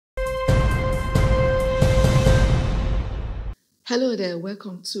Hello there,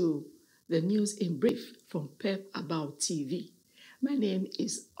 welcome to the News in Brief from Pepabout TV. My name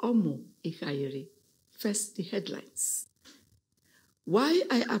is Omo Ikayere. First, the headlines. Why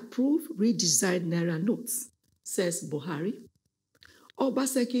I approve redesigned Naira notes, says Buhari.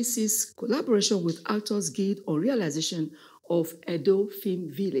 Obaseki sees collaboration with Actors Guild on realization of Edo Film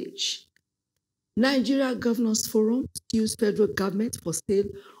Village. Nigeria Governors Forum sues federal government for sale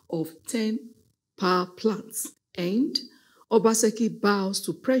of 10 power plants. And Obaseki bows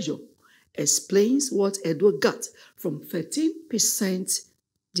to pressure, explains what Edo got from 13%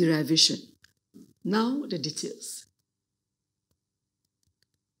 derivation. Now the details.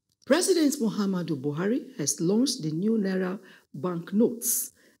 President Muhammadu Buhari has launched the new Naira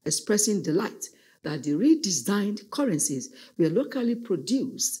banknotes, expressing delight that the redesigned currencies were locally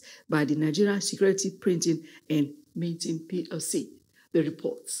produced by the Nigerian Security Printing and Minting PLC. The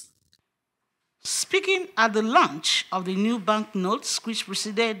reports. Speaking at the launch of the new banknotes, which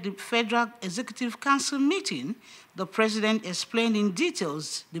preceded the Federal Executive Council meeting, the president explained in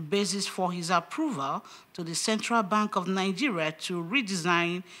details the basis for his approval to the Central Bank of Nigeria to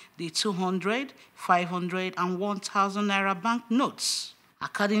redesign the 200, 500, and 1,000 Naira banknotes.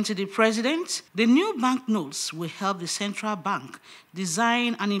 According to the president, the new banknotes will help the central bank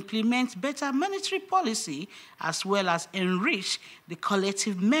design and implement better monetary policy as well as enrich the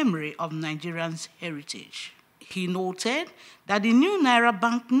collective memory of Nigerians' heritage. He noted that the new Naira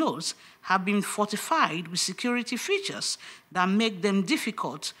banknotes have been fortified with security features that make them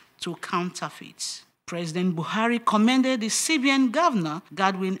difficult to counterfeit. President Buhari commended the CBN Governor,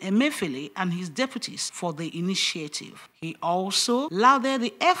 Godwin Emefiele, and his deputies for the initiative. He also lauded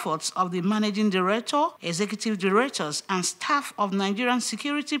the efforts of the Managing Director, Executive Directors, and staff of Nigerian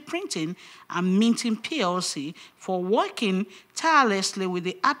Security Printing and Minting PLC for working tirelessly with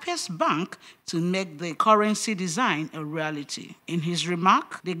the Apex Bank to make the currency design a reality. In his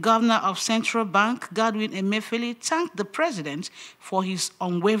remark, the Governor of Central Bank, Godwin Emefiele, thanked the President for his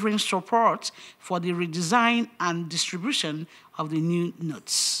unwavering support for the redesign and distribution of the new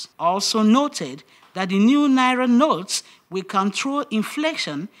notes. Also noted that the new Naira notes will control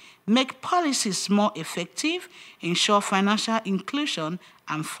inflation, make policies more effective, ensure financial inclusion,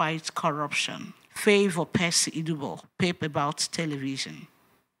 and fight corruption. Favor Percy Idubo, Pepabout Television.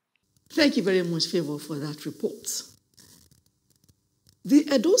 Thank you very much, Favor, for that report. The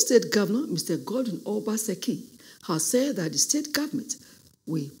Edo State Governor, Mr. Godwin Obaseki, has said that the state government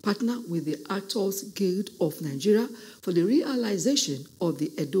will partner with the Actors Guild of Nigeria for the realization of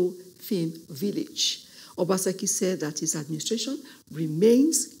the Edo Film Village. Obaseki said that his administration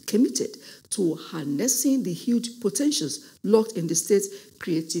remains committed to harnessing the huge potentials locked in the state's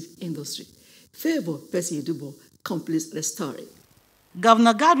creative industry. Favor Percy Idubo completes the story.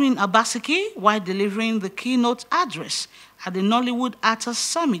 Governor Godwin Obaseki, while delivering the keynote address at the Nollywood Artists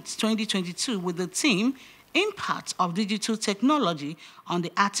Summit 2022 with the theme Impact of Digital Technology on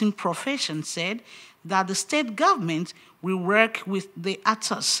the Acting Profession, said that the state government will work with the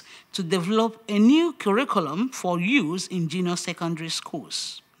actors to develop a new curriculum for use in junior secondary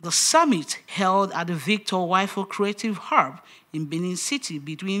schools. The summit, held at the Victor Waifo Creative Hub in Benin City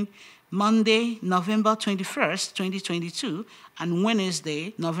between Monday, November 21st, 2022, and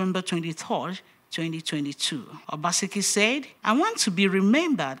Wednesday, November 23rd, 2022. Obaseki said, "I want to be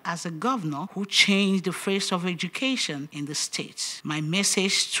remembered as a governor who changed the face of education in the state. My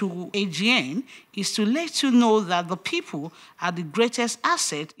message to AGN is to let you know that the people are the greatest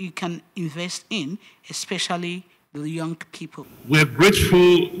asset you can invest in, especially the young people." We're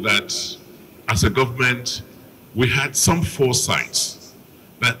grateful that as a government, we had some foresight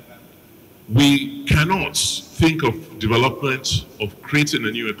that we cannot think of development, of creating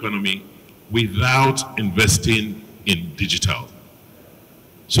a new economy without investing in digital.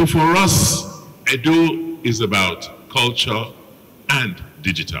 So for us, Edo is about culture and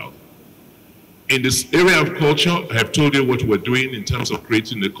digital. In this area of culture, I have told you what we're doing in terms of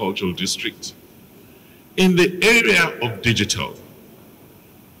creating the cultural district. In the area of digital,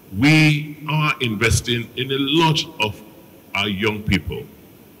 we are investing in a lot of our young people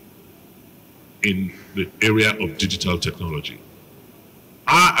in the area of digital technology.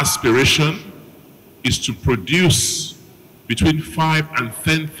 Our aspiration is to produce between 5,000 and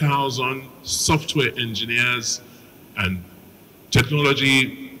 10,000 software engineers and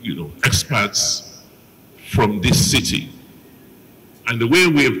technology, experts from this city. And the way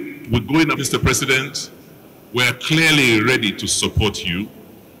we're going up, Mr. President, we're clearly ready to support you.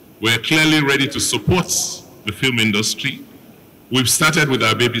 We're clearly ready to support the film industry. We've started with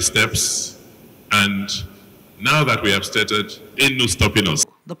our baby steps, and now that we have started, ain't no stopping us.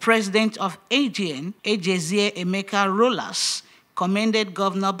 The president of AGN, Ejezie Emeka Rolas, commended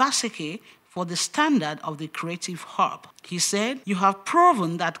Governor Obaseki for the standard of the creative hub. He said, "You have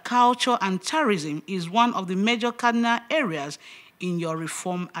proven that culture and tourism is one of the major cardinal areas in your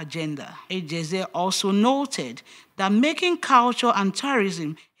reform agenda." Ejeze also noted that making culture and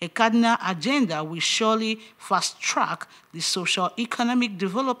tourism a cardinal agenda will surely fast-track the socio-economic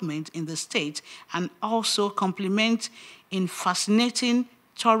development in the state and also complement in fascinating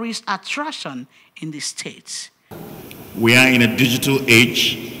tourist attraction in the state. We are in a digital age,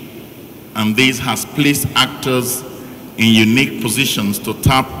 and this has placed actors in unique positions to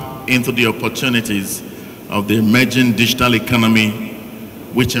tap into the opportunities of the emerging digital economy,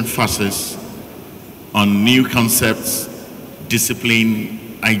 which emphasizes on new concepts,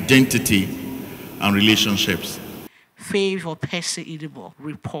 discipline, identity, and relationships. Favor Percy Idibo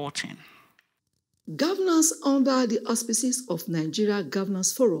reporting. Governors under the auspices of Nigeria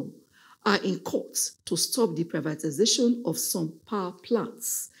Governors Forum are in court to stop the privatization of some power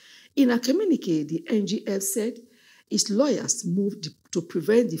plants. In a communique, the NGF said its lawyers moved to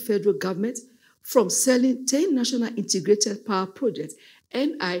prevent the federal government from selling 10 National Integrated Power Projects,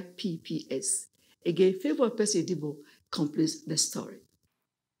 NIPPs. Again, Favor Percy Idibo completes the story.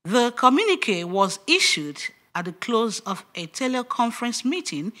 The communique was issued at the close of a teleconference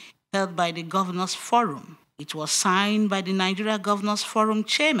meeting held by the Governors Forum. It was signed by the Nigeria Governors Forum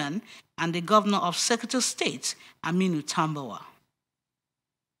chairman and the Governor of Secretary State, Aminu Tambawa.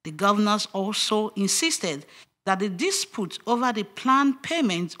 The governors also insisted that the dispute over the planned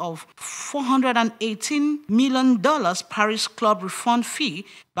payment of $418 million Paris Club refund fee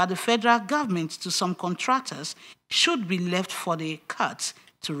by the federal government to some contractors should be left for the courts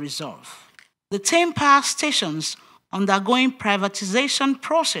to resolve. The 10 power stations undergoing privatization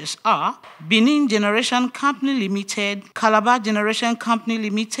process are Benin Generation Company Limited, Calabar Generation Company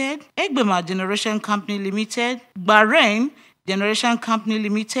Limited, Egbema Generation Company Limited, Bahrain Generation Company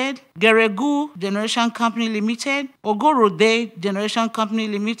Limited, Geregu Generation Company Limited, Ogorode Generation Company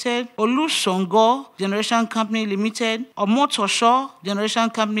Limited, Olusongo Generation Company Limited, Omotosho Generation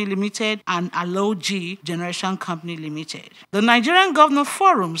Company Limited, and Aloji Generation Company Limited. The Nigerian Governor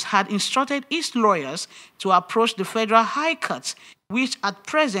Forums had instructed its lawyers to approach the Federal High Court, which at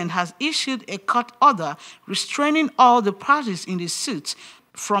present has issued a court order restraining all the parties in the suit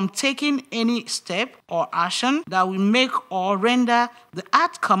from taking any step or action that will make or render the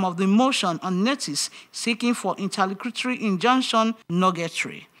outcome of the motion on notice seeking for interlocutory injunction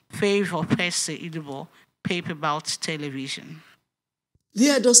nugatory. Favor Percy Idibo, Pepabout Television.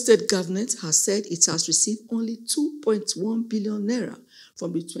 The Edo State government has said it has received only 2.1 billion naira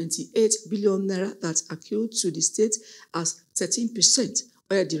from the 28 billion naira that accrued to the state as 13%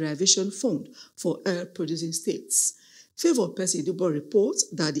 oil derivation fund for oil-producing states. Favor Percy Idibo reports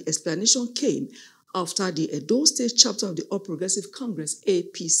that the explanation came after the Edo State chapter of the All Progressive Congress,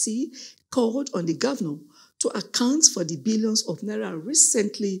 APC, called on the governor to account for the billions of naira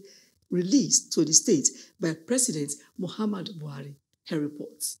recently released to the state by President Muhammadu Buhari. He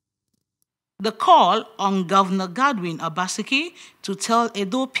reports. The call on Governor Godwin Obaseki to tell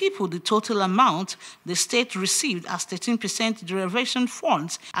Edo people the total amount the state received as 13% derivation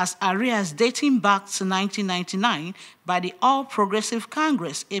funds as arrears dating back to 1999 by the All Progressive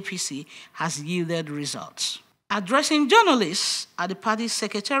Congress, APC, has yielded results. Addressing journalists at the party's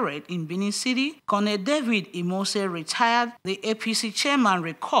secretariat in Benin City, Colonel David Imose, retired, the APC chairman,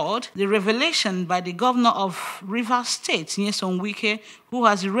 recalled the revelation by the governor of Rivers State, Nyesom Wike, who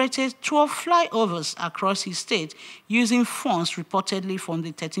has erected 12 flyovers across his state using funds reportedly from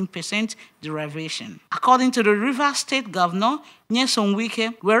the 13% derivation. According to the Rivers State governor, Nyesom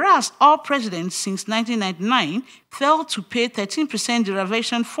Wike, whereas all presidents since 1999 failed to pay 13%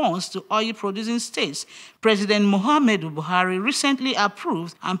 derivation funds to oil-producing states, President Muhammadu Buhari recently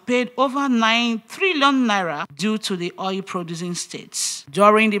approved and paid over 9 trillion naira due to the oil-producing states.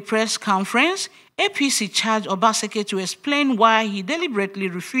 During the press conference, APC charged Obaseki to explain why he deliberately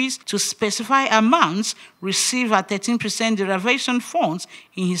refused to specify amounts received at 13% derivation funds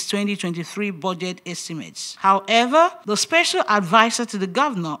in his 2023 budget estimates. However, the special advisor to the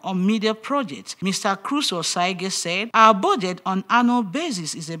governor on media projects, Mr. Cruz Osaige, said, "Our budget on annual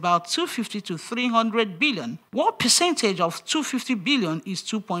basis is about 250 to 300 billion. What percentage of 250 billion is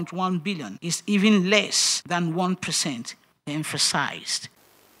 2.1 billion? Is even less than 1%, he emphasized.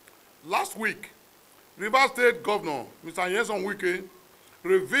 Last week, Rivers State Governor, Mr. Nyesom Wike,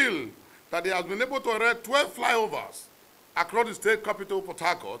 revealed that he has been able to erect 12 flyovers across the state capital, Port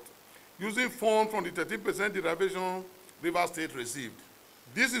Harcourt, using funds from the 13% derivation Rivers State received.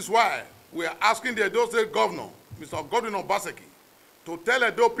 This is why we are asking the Edo State Governor, Mr. Godwin Obaseki, to tell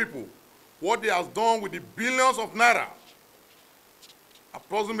Edo people what he has done with the billions of naira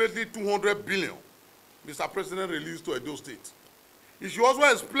approximately 200 billion, Mr. President released to Edo State. He should also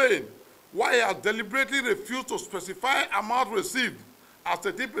explain why he has deliberately refused to specify amount received as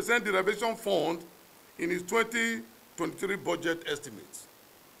 30% derivation fund in his 2023 budget estimates.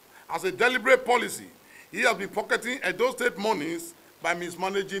 As a deliberate policy, he has been pocketing Edo State monies by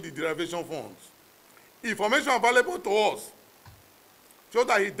mismanaging the derivation funds. Information available to us shows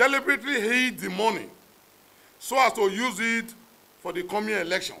that he deliberately hid the money so as to use it for the coming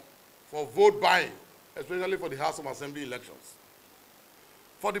election, for vote buying, especially for the House of Assembly elections.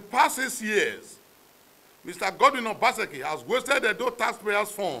 For the past 6 years, Mr. Godwin Obaseki has wasted Edo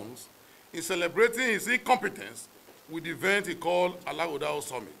taxpayers' funds in celebrating his incompetence with the event he called Alagodao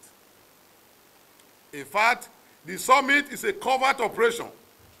Summit. In fact, the summit is a covert operation,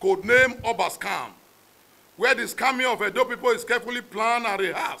 codenamed Obascam, where the scamming of Edo people is carefully planned and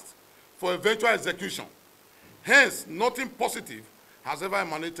rehearsed for eventual execution. Hence, nothing positive has ever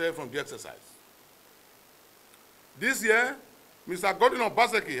emanated from the exercise. This year, Mr. Godwin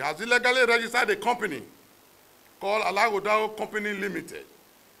Obaseki has illegally registered a company called Alagodao Company Limited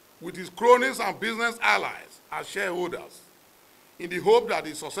with his cronies and business allies as shareholders in the hope that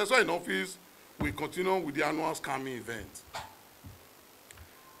the successor in office will continue with the annual scamming event.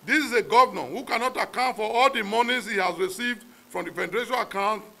 This is a governor who cannot account for all the monies he has received from the federation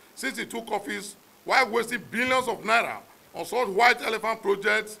account since he took office, while wasting billions of naira on such white elephant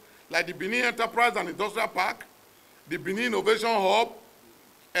projects like the Benin Enterprise and Industrial Park, the Benin Innovation Hub,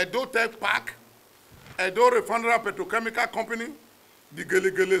 Edo Tech Park, Edo Refinery and Petrochemical Company, the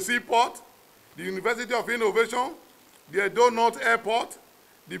Gelegele Seaport, the University of Innovation, the Edo North Airport,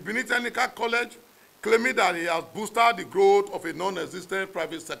 the Benin Technical College, claiming that he has boosted the growth of a non-existent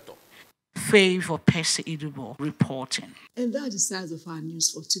private sector. Favor Percy Idubo reporting. And that is the size of our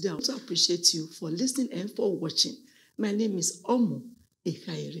news for today. I also appreciate you for listening and for watching. My name is Omo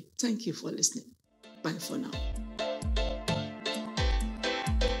Ikairi. Thank you for listening. Bye for now.